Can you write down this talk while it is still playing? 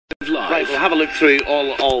have a look through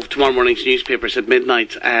all of tomorrow morning's newspapers at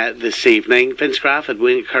midnight this evening. Vince Graff and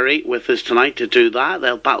Wayne Curry with us tonight to do that.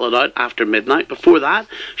 They'll battle it out after midnight. Before that,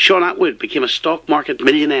 Shaun Attwood became a stock market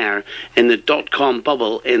millionaire in the dot-com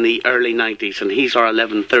bubble in the early 90s, and he's our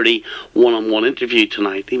 11:30 one-on-one interview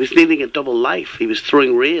tonight. He was leading a double life. He was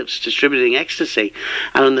throwing raves, distributing ecstasy,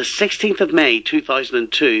 and on the 16th of May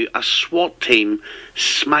 2002, a SWAT team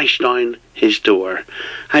smashed down his door.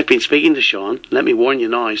 I've been speaking to Shaun. Let me warn you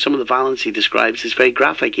now, some of the violence he describes is very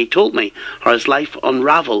graphic. He told me how his life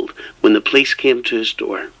unravelled when the police came to his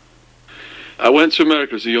door. I went to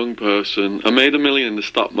America as a young person. I made $1 million in the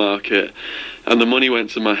stock market, and the money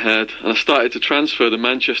went to my head, and I started to transfer the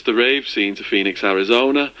Manchester rave scene to Phoenix,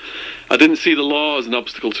 Arizona. I didn't see the law as an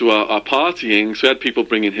obstacle to our partying, so I had people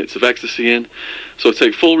bringing hits of ecstasy in. So I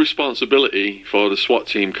take full responsibility for the SWAT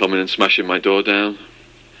team coming and smashing my door down.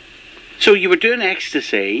 So you were doing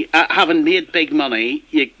ecstasy, having made big money,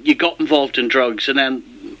 you got involved in drugs, and then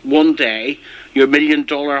one day your $1 million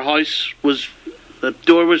house the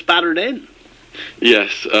door was battered in.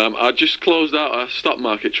 Yes, I just closed out a stock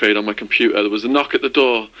market trade on my computer. There was a knock at the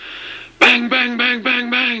door. Bang, bang, bang,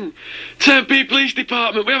 bang, bang. Tempe Police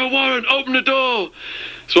Department, we have a warrant, open the door.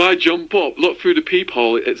 So I jump up, look through the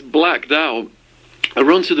peephole, it's blacked out. I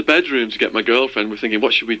run to the bedroom to get my girlfriend. We're thinking,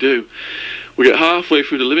 what should we do? We get halfway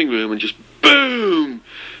through the living room and just boom!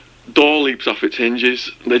 Door leaps off its hinges.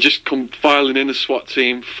 They just come filing in, the SWAT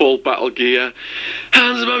team, full battle gear.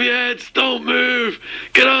 Hands above your heads, don't move!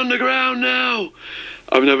 Get on the ground now!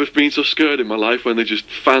 I've never been so scared in my life when they just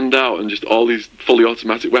fanned out and just all these fully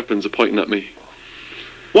automatic weapons are pointing at me.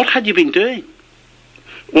 What had you been doing?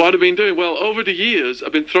 What had I been doing? Well, over the years,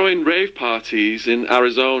 I've been throwing rave parties in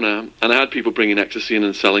Arizona, and I had people bringing ecstasy in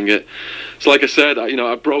and selling it. So like I said,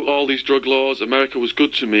 I broke all these drug laws. America was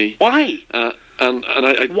good to me. Why?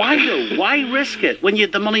 Why though? Why risk it when you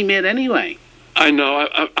had the money made anyway? I know.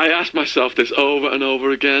 I asked myself this over and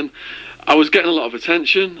over again. I was getting a lot of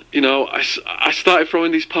attention. I started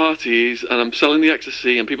throwing these parties, and I'm selling the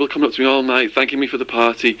ecstasy, and people coming up to me all night, thanking me for the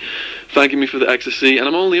party, thanking me for the ecstasy, and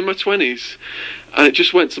I'm only in my 20s, and it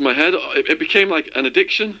just went to my head. It became like an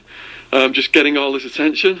addiction, just getting all this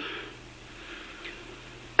attention.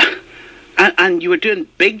 And you were doing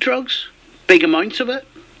big drugs? Big amounts of it?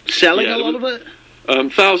 Selling a lot of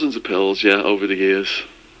it? Thousands of pills, yeah, over the years.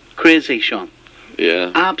 Crazy, Shaun.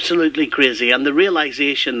 Yeah. Absolutely crazy. And the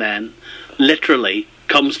realisation then, literally,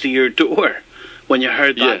 comes to your door when you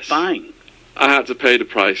heard that bang. I had to pay the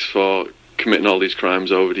price for committing all these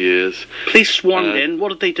crimes over the years. Police swarmed in. What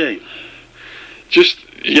did they do? Just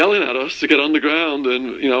yelling at us to get on the ground,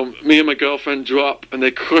 and me and my girlfriend drop, and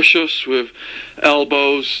they crush us with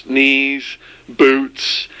elbows, knees,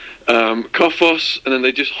 boots, cuff us, and then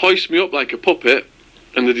they just hoist me up like a puppet.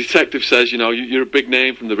 And the detective says, you're a big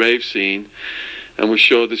name from the rave scene, and we're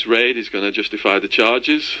sure this raid is going to justify the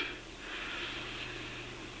charges.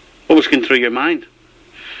 What was going through your mind?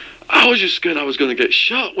 I was just scared I was going to get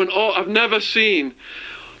shot. I've never seen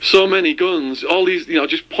so many guns, all these,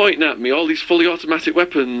 just pointing at me, all these fully automatic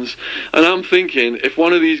weapons. And I'm thinking, if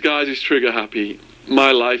one of these guys is trigger happy,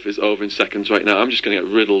 my life is over in seconds right now. I'm just going to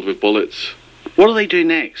get riddled with bullets. What do they do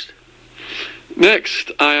next?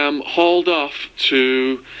 Next, I am hauled off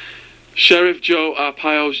to Sheriff Joe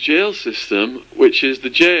Arpaio's jail system, which is the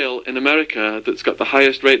jail in America that's got the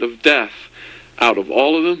highest rate of death out of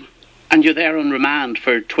all of them. And you're there on remand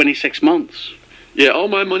for 26 months? Yeah, all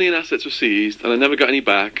my money and assets were seized, and I never got any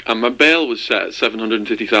back, and my bail was set at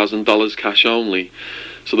 $750,000 cash only,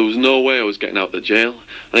 so there was no way I was getting out of the jail.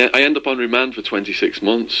 And I ended up on remand for 26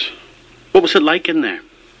 months. What was it like in there?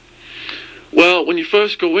 Well, when you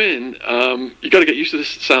first go in, you got to get used to the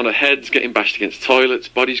sound of heads getting bashed against toilets,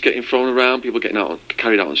 bodies getting thrown around, people getting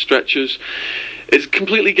carried out on stretchers. It's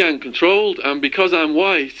completely gang controlled, and because I'm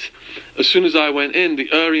white, as soon as I went in,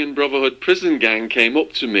 the Aryan Brotherhood prison gang came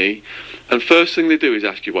up to me, and first thing they do is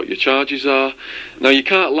ask you what your charges are. Now, you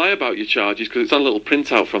can't lie about your charges because it's on a little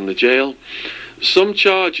printout from the jail. Some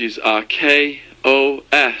charges are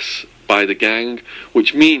KOS by the gang,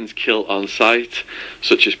 which means kill on sight,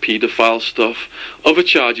 such as paedophile stuff. Other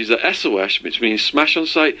charges are SOS, which means smash on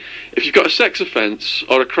sight. If you've got a sex offence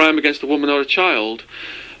or a crime against a woman or a child,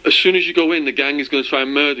 as soon as you go in, the gang is going to try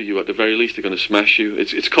and murder you. At the very least, they're going to smash you.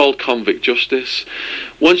 It's called convict justice.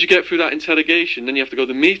 Once you get through that interrogation, then you have to go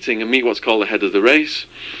to the meeting and meet what's called the head of the race.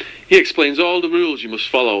 He explains all the rules you must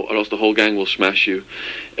follow, or else the whole gang will smash you.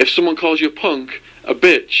 If someone calls you a punk, a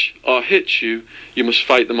bitch, or hits you, you must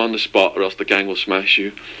fight them on the spot, or else the gang will smash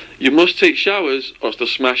you. You must take showers, or else they'll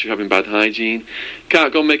smash you for having bad hygiene.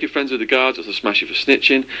 Can't go making friends with the guards, or else they'll smash you for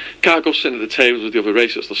snitching. Can't go sitting at the tables with the other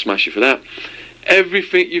race, or else they'll smash you for that.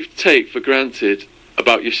 Everything you take for granted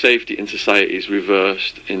about your safety in society is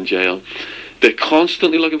reversed in jail. They're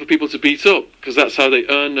constantly looking for people to beat up, because that's how they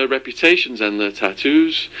earn their reputations and their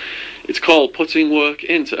tattoos. It's called putting work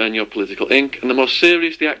in to earn your political ink, and the more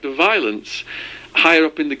serious the act of violence, higher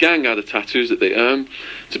up in the gang are the tattoos that they earn.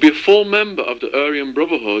 To be a full member of the Aryan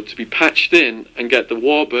Brotherhood, to be patched in and get the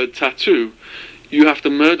warbird tattoo, you have to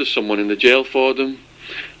murder someone in the jail for them.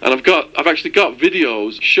 And I've actually got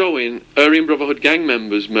videos showing Aryan Brotherhood gang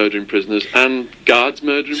members murdering prisoners and guards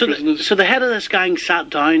murdering prisoners. So the head of this gang sat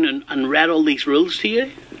down and read all these rules to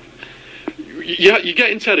you? Yeah, you get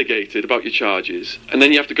interrogated about your charges, and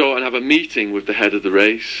then you have to go and have a meeting with the head of the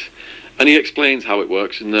race, and he explains how it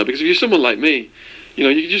works in there. Because if you're someone like me,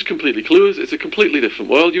 you're just completely clueless. It's a completely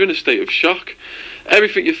different world. You're in a state of shock.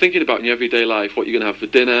 Everything you're thinking about in your everyday life, what you're going to have for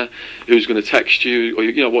dinner, who's going to text you,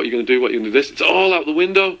 or what you're going to do, what you're going to do this, it's all out the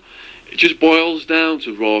window. It just boils down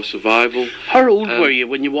to raw survival. How old were you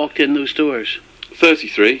when you walked in those doors?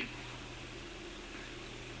 33.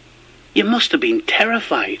 You must have been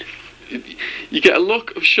terrified. You get a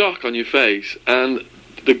look of shock on your face, and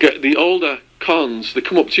the older cons, they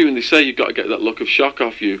come up to you and they say you've got to get that look of shock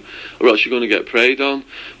off you, or else you're going to get preyed on.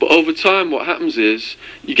 But over time, what happens is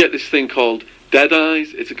you get this thing called dead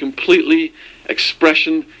eyes. It's a completely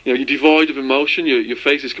expression, you're devoid of emotion, your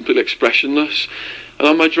face is completely expressionless. And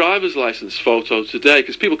on my driver's license photo today,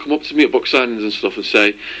 because people come up to me at book signings and stuff and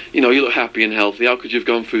say, you look happy and healthy, how could you have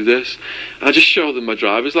gone through this? And I just show them my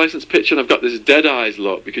driver's license picture, and I've got this dead eyes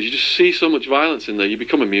look, because you just see so much violence in there, you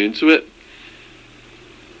become immune to it.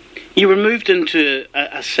 You were moved into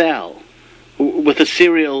a cell with a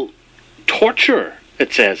serial torturer,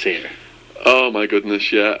 it says here. Oh my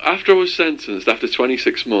goodness, yeah. After I was sentenced, after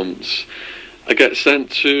 26 months, I get sent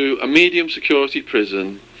to a medium security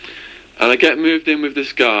prison, and I get moved in with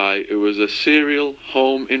this guy who was a serial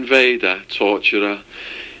home invader, torturer.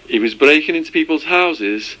 He was breaking into people's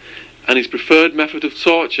houses, and his preferred method of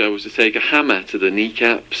torture was to take a hammer to the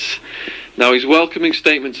kneecaps. Now, his welcoming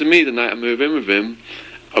statement to me the night I move in with him: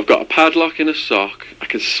 I've got a padlock in a sock, I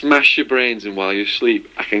can smash your brains in while you sleep,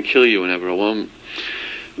 I can kill you whenever I want.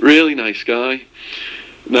 Really nice guy.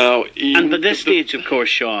 Now, and by this stage, of course,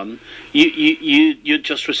 Shaun, you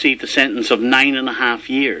just received a sentence of 9.5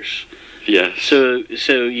 years. Yes. So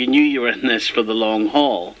you knew you were in this for the long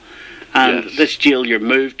haul, and yes. This jail you're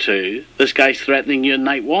moved to, this guy's threatening you in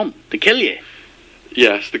night one to kill you.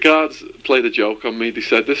 Yes, the guards played a joke on me. They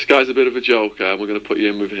said, this guy's a bit of a joker, and we're going to put you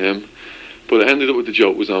in with him. But it ended up with the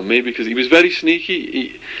joke was on me, because he was very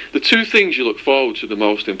sneaky. The two things you look forward to the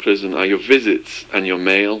most in prison are your visits and your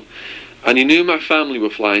mail. And he knew my family were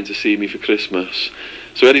flying to see me for Christmas.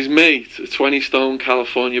 So he had his mate, a 20-stone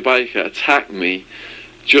California biker, attack me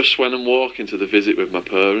just when I'm walking to the visit with my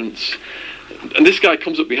parents. And this guy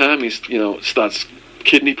comes up behind me, starts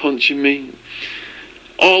kidney punching me.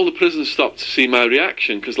 All the prisoners stopped to see my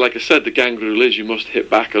reaction, because like I said, the gang rule is you must hit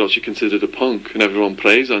back or else you're considered a punk and everyone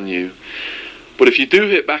preys on you. But if you do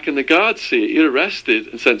hit back and the guards see it, you're arrested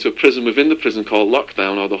and sent to a prison within the prison called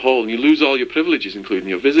lockdown or the hole, and you lose all your privileges, including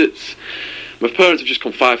your visits. My parents have just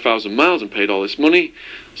come 5,000 miles and paid all this money,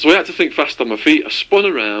 so I had to think fast on my feet. I spun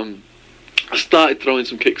around, I started throwing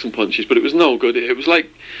some kicks and punches, but it was no good. It was like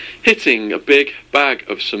hitting a big bag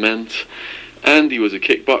of cement. Andy was a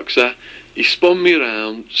kickboxer. He spun me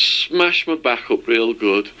around, smashed my back up real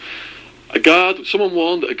good. Someone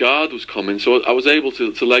warned that a guard was coming, so I was able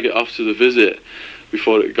to leg it off to the visit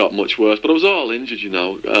before it got much worse. But I was all injured,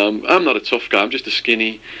 I'm not a tough guy, I'm just a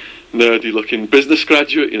skinny, nerdy-looking business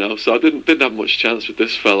graduate, so I didn't have much chance with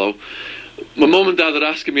this fellow. My mum and dad are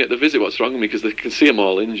asking me at the visit what's wrong with me, because they can see I'm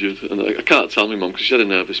all injured, and I can't tell my mum because she had a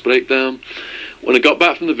nervous breakdown. When I got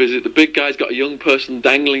back from the visit, the big guy's got a young person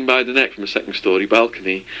dangling by the neck from a second-storey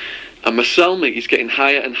balcony, and my cellmate is getting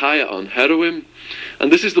higher and higher on heroin.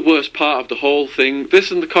 And this is the worst part of the whole thing. This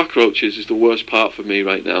and the cockroaches is the worst part for me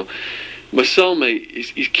right now. My cellmate,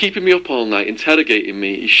 he's keeping me up all night, interrogating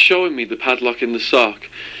me. He's showing me the padlock in the sock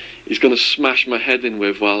he's going to smash my head in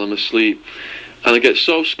with while I'm asleep. And I get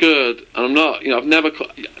so scared, and I'm not, I've never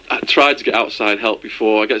tried to get outside help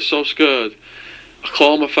before. I get so scared, I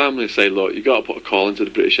call my family and say, look, you've got to put a call into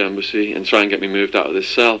the British Embassy and try and get me moved out of this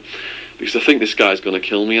cell, because I think this guy's going to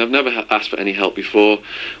kill me. I've never asked for any help before.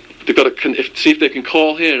 They've got to see if they can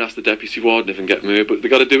call here and ask the deputy warden if they can get moved, but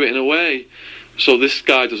they've got to do it in a way so this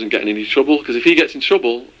guy doesn't get in any trouble, because if he gets in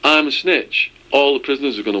trouble, I'm a snitch. All the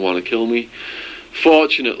prisoners are going to want to kill me.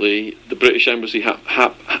 Fortunately, the British Embassy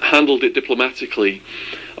handled it diplomatically.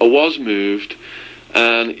 I was moved,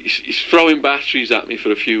 and he's throwing batteries at me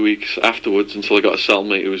for a few weeks afterwards until I got a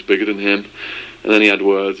cellmate who was bigger than him. And then he had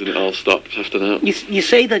words, and it all stopped after that. You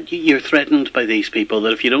say that you're threatened by these people,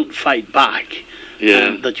 that if you don't fight back,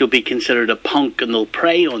 that you'll be considered a punk and they'll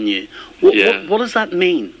prey on you. What does that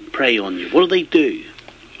mean, prey on you? What do they do?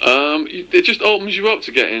 It just opens you up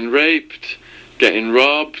to getting raped, getting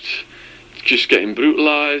robbed, just getting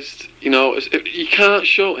brutalised. You know, you can't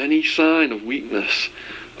show any sign of weakness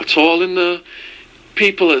at all in there.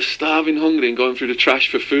 People are starving, hungry, and going through the trash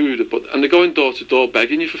for food, and they're going door to door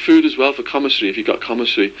begging you for food as well, for commissary, if you've got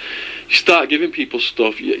commissary. You start giving people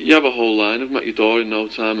stuff, you have a whole line of them at your door in no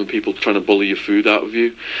time, and people trying to bully your food out of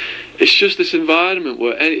you. It's just this environment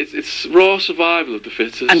where it's raw survival of the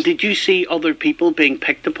fittest. And did you see other people being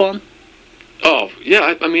picked upon? Oh,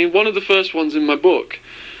 yeah, I mean, one of the first ones in my book,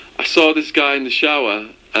 I saw this guy in the shower,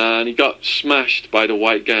 and he got smashed by the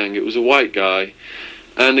white gang. It was a white guy.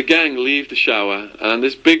 And the gang leave the shower, and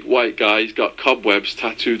this big white guy, he's got cobwebs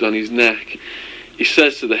tattooed on his neck. He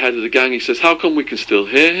says to the head of the gang, he says, "How come we can still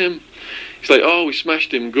hear him?" He's like, "Oh, we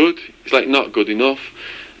smashed him good." He's like, "Not good enough."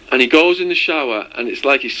 And he goes in the shower, and it's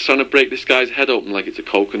like he's trying to break this guy's head open like it's a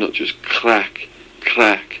coconut, just crack,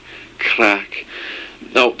 crack, crack.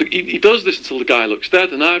 Now, he does this until the guy looks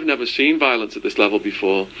dead, and I've never seen violence at this level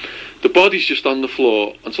before. The body's just on the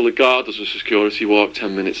floor until the guard does a security walk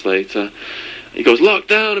 10 minutes later. He goes, "Lock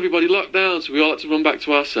down, everybody, lock down." So we all had to run back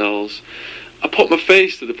to our cells. I put my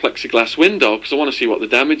face to the plexiglass window because I want to see what the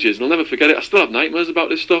damage is, and I'll never forget it. I still have nightmares about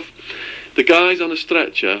this stuff. The guy's on a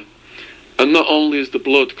stretcher, and not only is the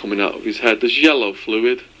blood coming out of his head, there's yellow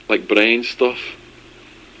fluid, like brain stuff.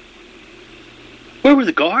 Where were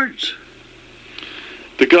the guards?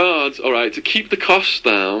 The guards, all right, to keep the costs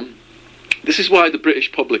down. This is why the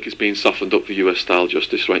British public is being softened up for US-style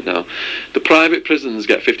justice right now. The private prisons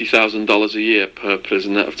get $50,000 a year per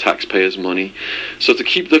prisoner of taxpayers' money. So to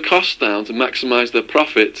keep the costs down, to maximise their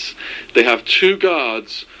profits, they have 2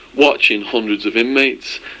 guards watching hundreds of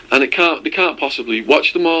inmates, and they can't possibly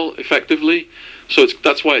watch them all effectively. So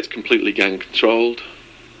that's why it's completely gang-controlled.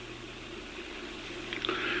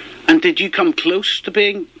 And did you come close to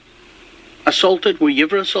being assaulted? Were you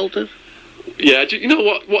ever assaulted? Yeah, you know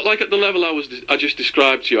what? Like at the level I just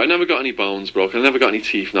described to you, I never got any bones broken. I never got any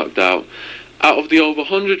teeth knocked out. Out of the over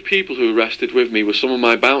 100 people who arrested with me were some of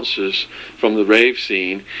my bouncers from the rave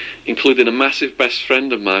scene, including a massive best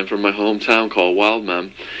friend of mine from my hometown called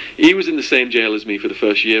Wildman. He was in the same jail as me for the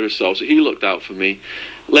first year or so he looked out for me.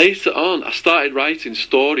 Later on, I started writing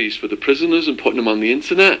stories for the prisoners and putting them on the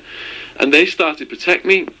internet, and they started to protect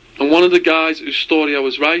me. And one of the guys whose story I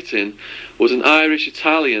was writing was an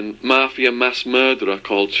Irish-Italian mafia mass murderer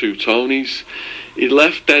called Two Tonys. He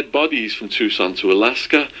left dead bodies from Tucson to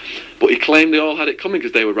Alaska, but he claimed they all had it coming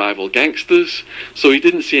because they were rival gangsters, so he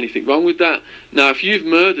didn't see anything wrong with that. Now, if you've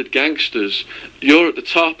murdered gangsters, you're at the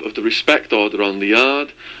top of the respect order on the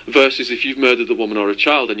yard, versus if you've murdered a woman or a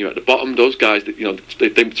child and you're at the bottom. Those guys,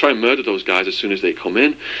 they try and murder those guys as soon as they come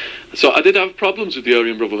in. So I did have problems with the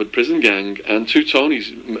Aryan Brotherhood prison gang, and Two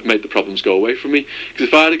Tonys made the problems go away from me, because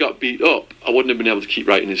if I had got beat up, I wouldn't have been able to keep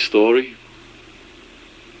writing his story.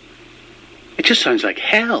 It just sounds like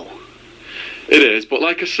hell. It is, but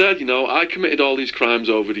like I said, I committed all these crimes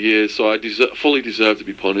over the years, so I fully deserve to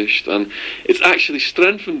be punished, and it's actually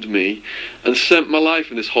strengthened me and sent my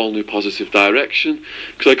life in this whole new positive direction,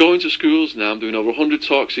 because I go into schools now. I'm doing over 100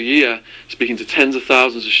 talks a year, speaking to tens of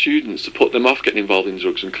thousands of students to put them off getting involved in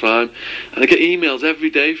drugs and crime, and I get emails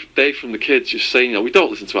every day from the kids just saying, we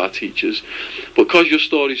don't listen to our teachers, but because your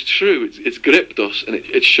story's true, it's gripped us, and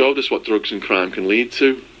it showed us what drugs and crime can lead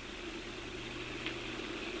to.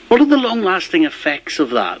 What are the long-lasting effects of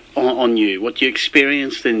that on you, what you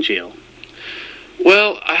experienced in jail?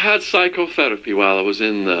 Well, I had psychotherapy while I was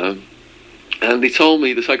in there, and the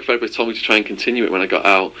psychotherapist told me to try and continue it when I got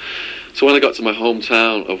out. So when I got to my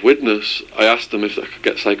hometown of Widnes, I asked them if I could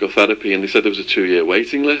get psychotherapy, and they said there was a 2-year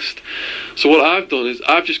waiting list. So what I've done is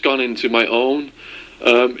I've just gone into my own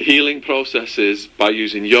healing processes by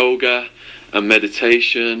using yoga and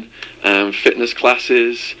meditation and fitness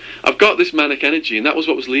classes. I've got this manic energy, and that was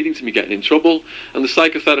what was leading to me getting in trouble. And the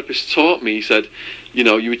psychotherapist taught me, he said, you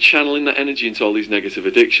were channeling that energy into all these negative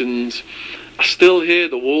addictions. I still hear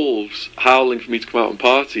the wolves howling for me to come out and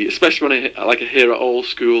party, especially when I hear an old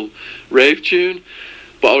school rave tune.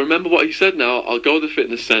 But I'll remember what he said now. I'll go to the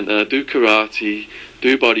fitness centre, do karate,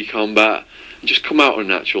 do body combat, and just come out on a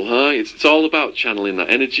natural high. It's all about channeling that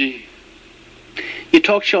energy. You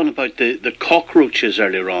talked, Shaun, about the cockroaches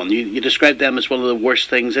earlier on. You described them as one of the worst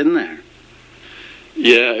things in there.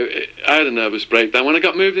 Yeah, I had a nervous breakdown. When I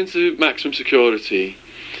got moved into maximum security,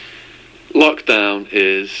 lockdown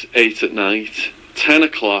is 8 at night, 10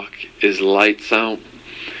 o'clock is lights out.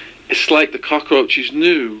 It's like the cockroaches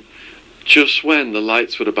knew just when the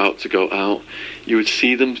lights were about to go out, you would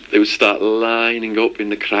see them, they would start lining up in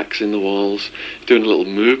the cracks in the walls, doing a little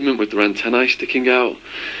movement with their antennae sticking out.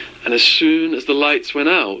 And as soon as the lights went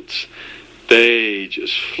out, they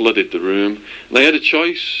just flooded the room. And they had a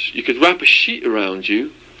choice. You could wrap a sheet around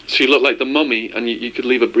you, so you look like the mummy, and you could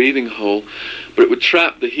leave a breathing hole, but it would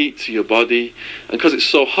trap the heat to your body. And because it's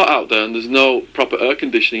so hot out there and there's no proper air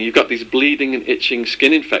conditioning, you've got these bleeding and itching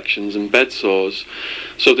skin infections and bed sores.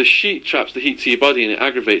 So the sheet traps the heat to your body and it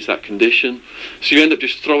aggravates that condition. So you end up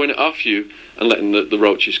just throwing it off you and letting the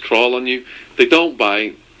roaches crawl on you. They don't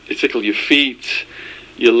bite. They tickle your feet,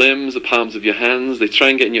 your limbs, the palms of your hands. They try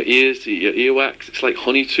and get in your ears to eat your earwax. It's like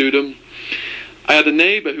honey to them. I had a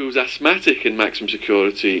neighbour who was asthmatic in maximum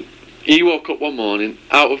security. He woke up one morning,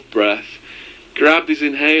 out of breath, grabbed his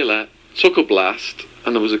inhaler, took a blast,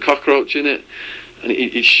 and there was a cockroach in it, and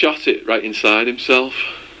he shot it right inside himself.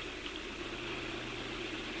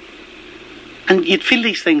 And you'd feel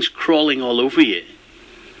these things crawling all over you.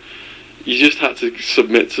 You just had to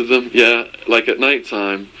submit to them, yeah. Like at night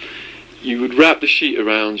time, you would wrap the sheet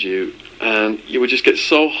around you, and you would just get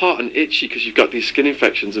so hot and itchy because you've got these skin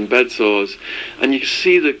infections and bed sores, and you could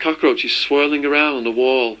see the cockroaches swirling around on the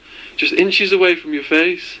wall, just inches away from your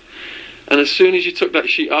face. And as soon as you took that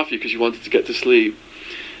sheet off you because you wanted to get to sleep,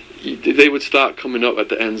 they would start coming up at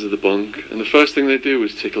the ends of the bunk, and the first thing they do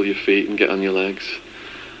was tickle your feet and get on your legs.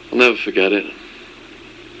 I'll never forget it.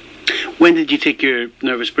 When did you take your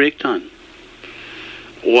nervous breakdown?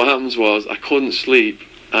 What happens was I couldn't sleep,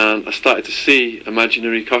 and I started to see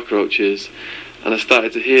imaginary cockroaches, and I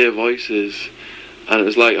started to hear voices, and it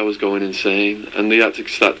was like I was going insane, and they had to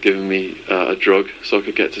start giving me a drug so I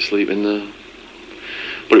could get to sleep in there.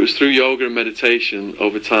 But it was through yoga and meditation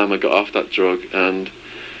over time I got off that drug, and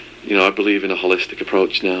I believe in a holistic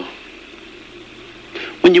approach now.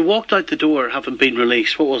 When you walked out the door having been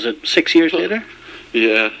released, what was it, 6 years later?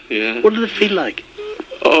 Yeah. What did it feel like?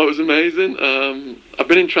 Oh, it was amazing. I've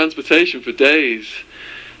been in transportation for days,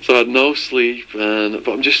 so I had no sleep, but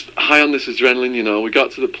I'm just high on this adrenaline, We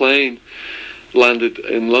got to the plane, landed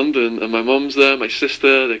in London, and my mum's there, my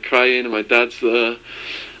sister, they're crying, and my dad's there.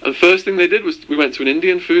 And first thing they did was we went to an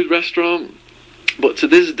Indian food restaurant, but to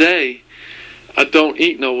this day, I don't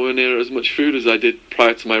eat nowhere near as much food as I did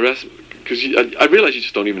prior to my rest, because I realise you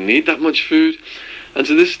just don't even need that much food. And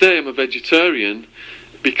to this day, I'm a vegetarian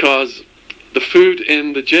because the food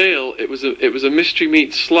in the jail, it was a mystery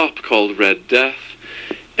meat slop called Red Death.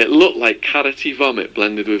 It looked like carroty vomit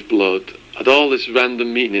blended with blood. Had all this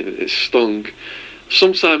random meat in it. It stunk.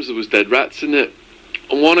 Sometimes there was dead rats in it.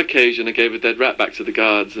 On one occasion, I gave a dead rat back to the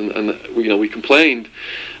guards, and we complained,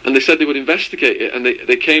 and they said they would investigate it. And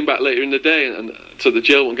they came back later in the day, and so the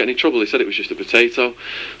jail wouldn't get any trouble. They said it was just a potato.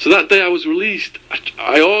 So that day I was released,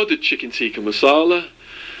 I ordered chicken tikka masala.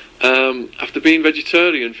 After being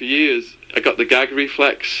vegetarian for years, I got the gag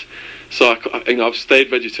reflex, so I've stayed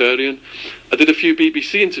vegetarian. I did a few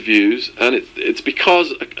BBC interviews, and it's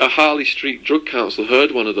because a Harley Street drug counsellor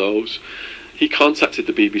heard one of those. He contacted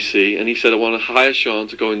the BBC and he said, I want to hire Shaun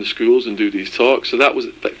to go in the schools and do these talks. So that was,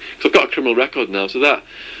 because I've got a criminal record now, so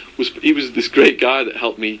he was this great guy that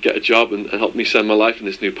helped me get a job and helped me send my life in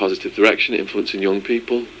this new positive direction, influencing young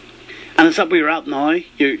people. And is that where you're at now?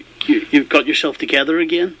 You've got yourself together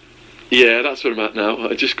again? Yeah, that's where I'm at now.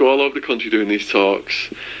 I just go all over the country doing these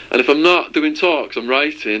talks. And if I'm not doing talks, I'm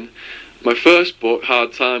writing. My first book,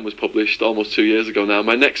 Hard Time, was published almost 2 years ago now.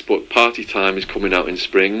 My next book, Party Time, is coming out in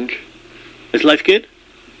spring. Is life good?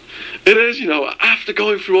 It is, after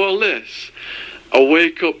going through all this, I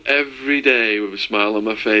wake up every day with a smile on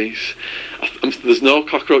my face. There's no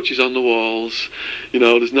cockroaches on the walls,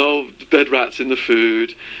 there's no dead rats in the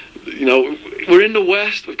food. We're in the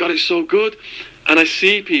West, we've got it so good. And I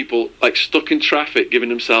see people like stuck in traffic giving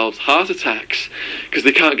themselves heart attacks because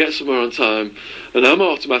they can't get somewhere on time. And I'm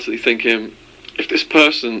automatically thinking, if this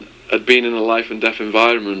person had been in a life and death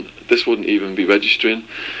environment, this wouldn't even be registering.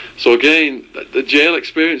 So again, the jail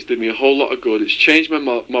experience did me a whole lot of good. It's changed my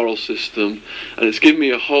moral system, and it's given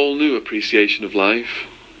me a whole new appreciation of life.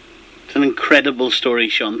 It's an incredible story,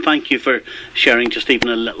 Shaun. Thank you for sharing just even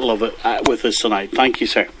a little of it with us tonight. Thank you,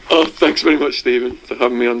 sir. Oh, thanks very much, Stephen, for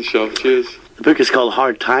having me on the show. Cheers. The book is called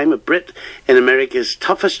Hard Time, A Brit in America's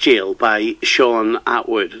Toughest Jail by Shaun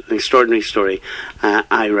Attwood. An extraordinary story,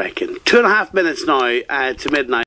 I reckon. 2.5 minutes now to midnight.